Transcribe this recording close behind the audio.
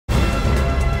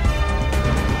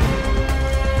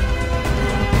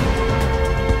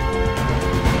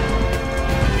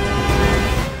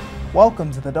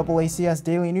Welcome to the DoubleACS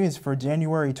Daily News for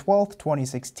January 12,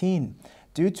 2016.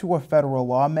 Due to a federal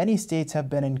law, many states have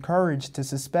been encouraged to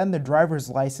suspend the driver's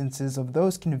licenses of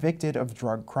those convicted of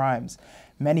drug crimes.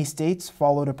 Many states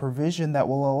followed a provision that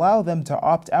will allow them to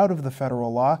opt out of the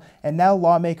federal law, and now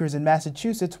lawmakers in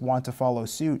Massachusetts want to follow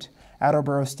suit.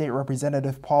 Attleboro State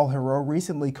Representative Paul Heroux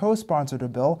recently co-sponsored a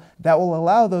bill that will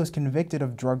allow those convicted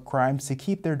of drug crimes to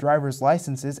keep their driver's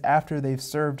licenses after they've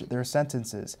served their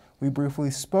sentences. We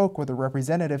briefly spoke with a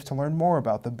representative to learn more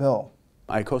about the bill.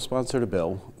 I co-sponsored a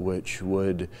bill which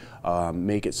would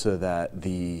make it so that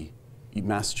the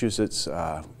Massachusetts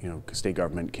state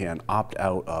government can opt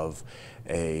out of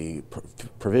a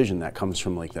provision that comes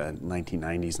from like the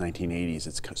 1990s, 1980s.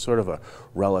 It's sort of a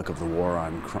relic of the war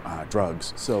on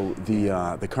drugs. So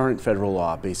the current federal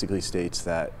law basically states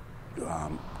that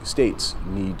states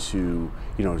need to,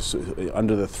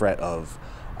 under the threat of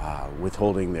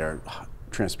withholding their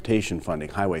transportation funding,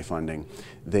 highway funding,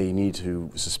 they need to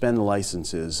suspend the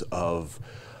licenses of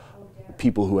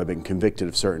people who have been convicted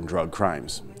of certain drug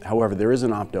crimes. However, there is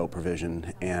an opt-out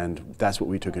provision, and that's what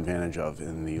we took advantage of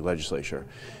in the legislature.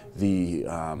 The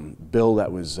bill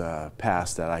that was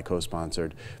passed that I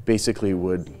co-sponsored basically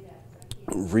would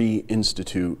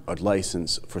reinstitute a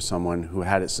license for someone who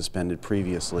had it suspended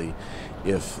previously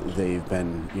if they've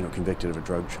been convicted of a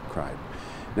drug crime.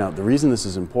 Now, the reason this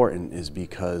is important is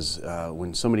because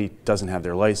when somebody doesn't have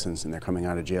their license and they're coming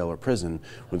out of jail or prison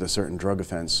with a certain drug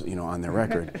offense, on their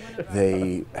record,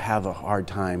 they have a hard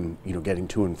time, getting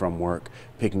to and from work,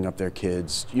 picking up their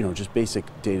kids, just basic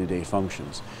day-to-day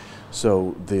functions.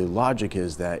 So the logic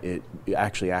is that it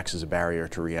actually acts as a barrier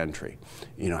to reentry,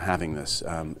 having this.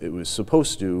 It was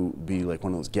supposed to be like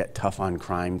one of those get tough on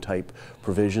crime type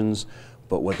provisions.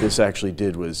 But what this actually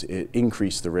did was it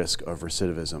increased the risk of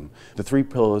recidivism. The three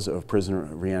pillars of prisoner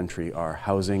reentry are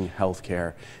housing,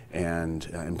 healthcare, and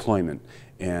employment.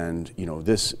 And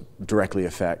this directly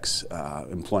affects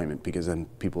employment because then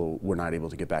people were not able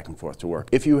to get back and forth to work.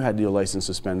 If you had your license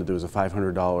suspended, there was a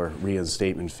 $500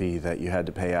 reinstatement fee that you had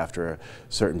to pay after a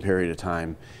certain period of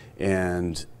time.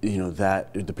 And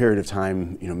that the period of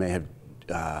time may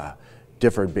have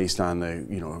differed based on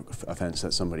the offense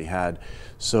that somebody had.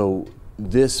 So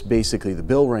this basically, the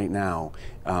bill right now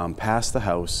passed the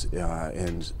House,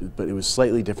 but it was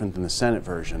slightly different than the Senate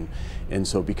version. And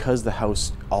so because the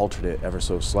House altered it ever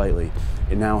so slightly,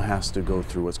 it now has to go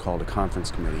through what's called a conference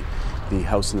committee. The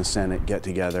House and the Senate get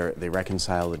together, they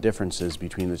reconcile the differences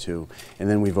between the two, and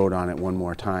then we vote on it one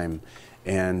more time.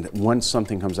 And once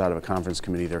something comes out of a conference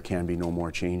committee, there can be no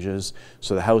more changes.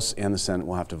 So the House and the Senate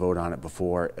will have to vote on it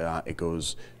before it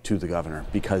goes to the governor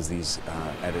because these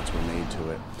edits were made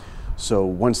to it. So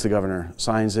once the governor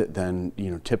signs it, then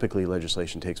typically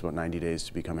legislation takes about 90 days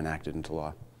to become enacted into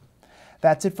law.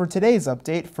 That's it for today's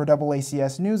update. For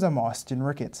DoubleACS News, I'm Austin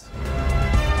Ricketts.